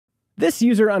This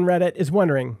user on Reddit is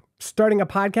wondering, starting a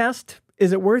podcast,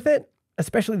 is it worth it?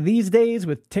 Especially these days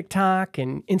with TikTok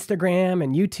and Instagram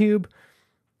and YouTube?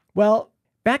 Well,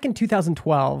 back in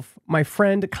 2012, my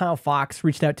friend Kyle Fox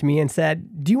reached out to me and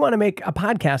said, do you want to make a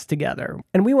podcast together?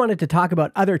 And we wanted to talk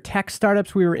about other tech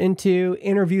startups we were into,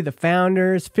 interview the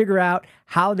founders, figure out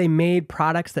how they made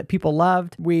products that people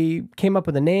loved. We came up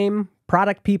with a name,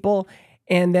 Product People,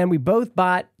 and then we both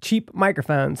bought cheap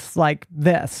microphones like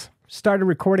this. Started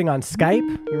recording on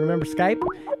Skype. You remember Skype?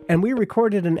 And we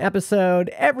recorded an episode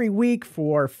every week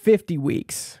for 50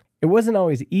 weeks. It wasn't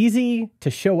always easy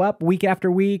to show up week after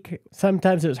week.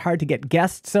 Sometimes it was hard to get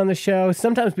guests on the show.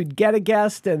 Sometimes we'd get a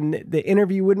guest and the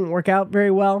interview wouldn't work out very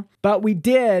well. But we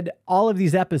did all of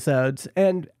these episodes,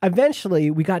 and eventually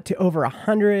we got to over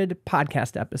 100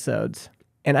 podcast episodes.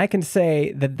 And I can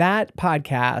say that that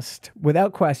podcast,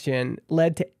 without question,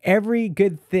 led to every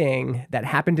good thing that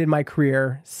happened in my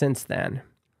career since then.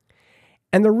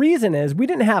 And the reason is we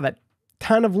didn't have a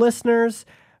ton of listeners,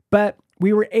 but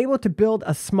we were able to build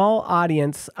a small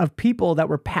audience of people that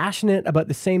were passionate about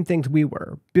the same things we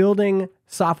were, building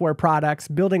software products,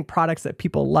 building products that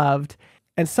people loved.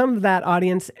 And some of that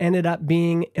audience ended up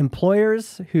being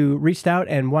employers who reached out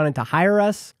and wanted to hire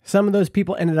us. Some of those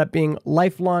people ended up being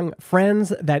lifelong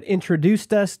friends that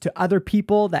introduced us to other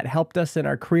people that helped us in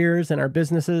our careers and our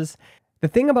businesses. The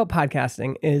thing about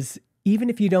podcasting is, even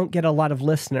if you don't get a lot of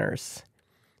listeners,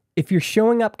 if you're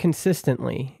showing up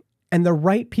consistently and the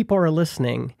right people are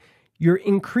listening, you're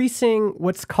increasing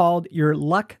what's called your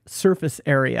luck surface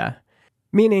area.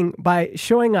 Meaning by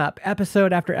showing up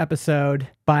episode after episode,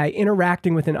 by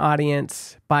interacting with an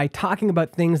audience, by talking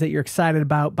about things that you're excited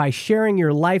about, by sharing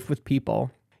your life with people,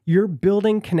 you're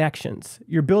building connections.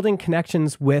 You're building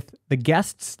connections with the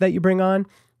guests that you bring on,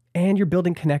 and you're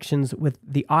building connections with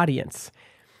the audience.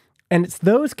 And it's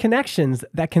those connections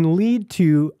that can lead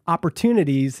to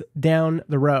opportunities down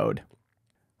the road.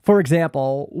 For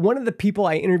example, one of the people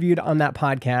I interviewed on that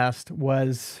podcast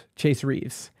was Chase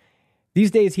Reeves.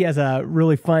 These days, he has a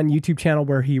really fun YouTube channel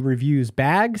where he reviews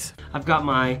bags. I've got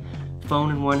my phone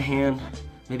in one hand,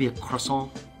 maybe a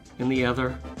croissant in the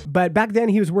other. But back then,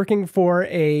 he was working for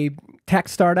a tech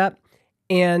startup,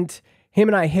 and him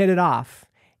and I hit it off.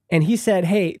 And he said,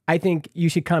 hey, I think you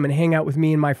should come and hang out with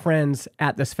me and my friends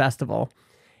at this festival.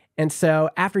 And so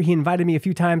after he invited me a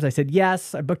few times, I said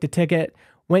yes. I booked a ticket,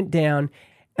 went down,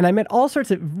 and I met all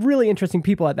sorts of really interesting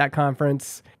people at that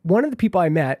conference. One of the people I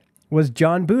met was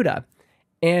John Buda.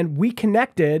 And we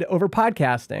connected over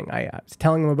podcasting. I was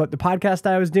telling him about the podcast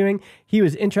I was doing. He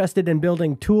was interested in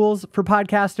building tools for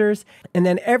podcasters. And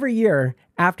then every year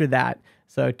after that,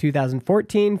 so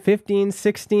 2014, 15,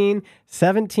 16,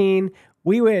 17,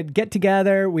 we would get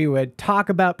together. We would talk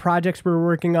about projects we were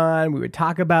working on. We would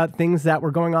talk about things that were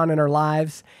going on in our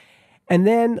lives. And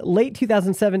then late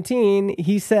 2017,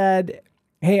 he said,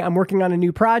 hey, I'm working on a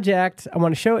new project. I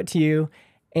want to show it to you.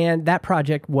 And that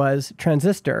project was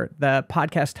Transistor, the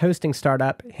podcast hosting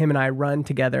startup him and I run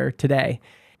together today.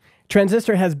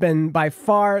 Transistor has been by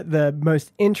far the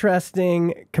most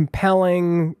interesting,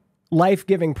 compelling,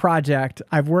 life-giving project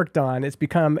I've worked on. It's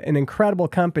become an incredible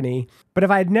company. But if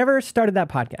I had never started that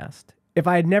podcast, if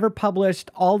I had never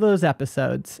published all those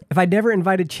episodes, if I'd never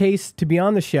invited Chase to be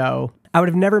on the show, I would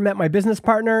have never met my business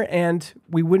partner and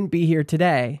we wouldn't be here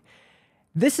today.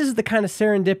 This is the kind of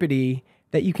serendipity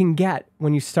that you can get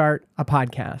when you start a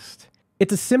podcast.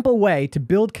 It's a simple way to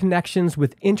build connections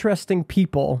with interesting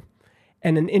people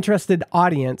and an interested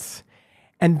audience,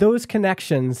 and those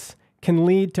connections can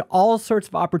lead to all sorts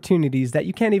of opportunities that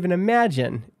you can't even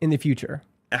imagine in the future.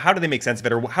 How do they make sense of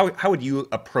it, or how would you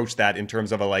approach that in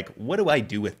terms of what do I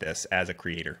do with this as a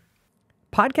creator?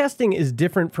 Podcasting is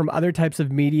different from other types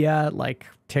of media like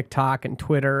TikTok and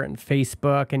Twitter and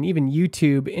Facebook and even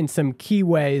YouTube in some key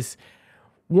ways.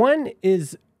 One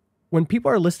is when people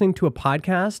are listening to a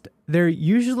podcast, they're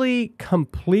usually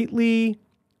completely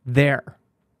there.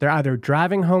 They're either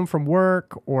driving home from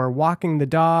work or walking the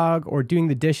dog or doing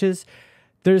the dishes.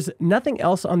 There's nothing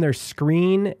else on their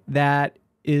screen that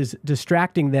is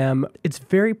distracting them. It's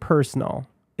very personal.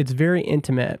 It's very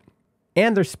intimate.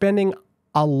 And they're spending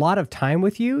a lot of time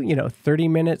with you, 30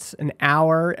 minutes, an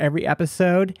hour every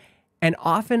episode, and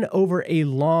often over a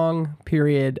long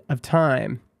period of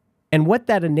time. And what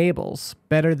that enables,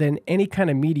 better than any kind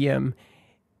of medium,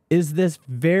 is this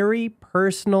very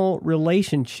personal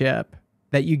relationship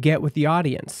that you get with the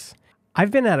audience.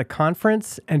 I've been at a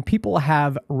conference and people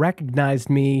have recognized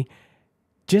me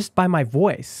just by my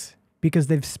voice because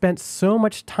they've spent so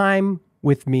much time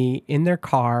with me in their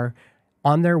car,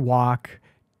 on their walk,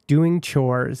 doing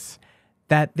chores,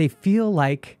 that they feel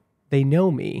like they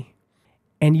know me.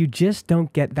 And you just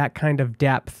don't get that kind of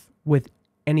depth with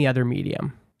any other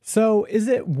medium. So is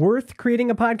it worth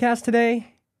creating a podcast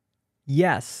today?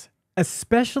 Yes,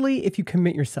 especially if you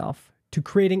commit yourself to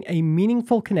creating a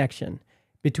meaningful connection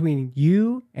between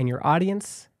you and your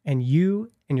audience and you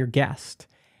and your guest.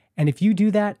 And if you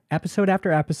do that episode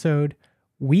after episode,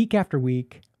 week after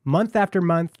week, month after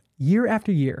month, year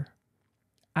after year,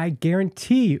 I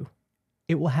guarantee you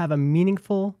it will have a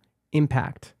meaningful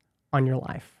impact on your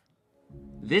life.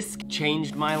 This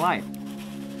changed my life.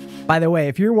 By the way,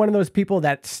 if you're one of those people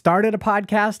that started a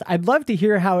podcast, I'd love to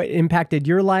hear how it impacted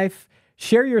your life.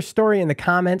 Share your story in the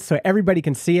comments so everybody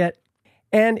can see it.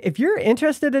 And if you're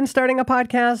interested in starting a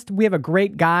podcast, we have a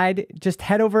great guide. Just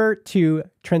head over to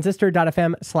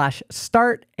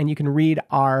transistor.fm/start and you can read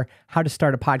our How to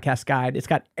Start a Podcast guide. It's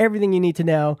got everything you need to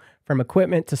know from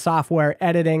equipment to software,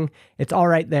 editing. It's all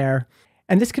right there.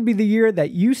 And this could be the year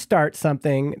that you start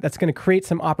something that's going to create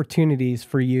some opportunities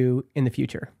for you in the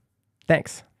future.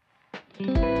 Thanks.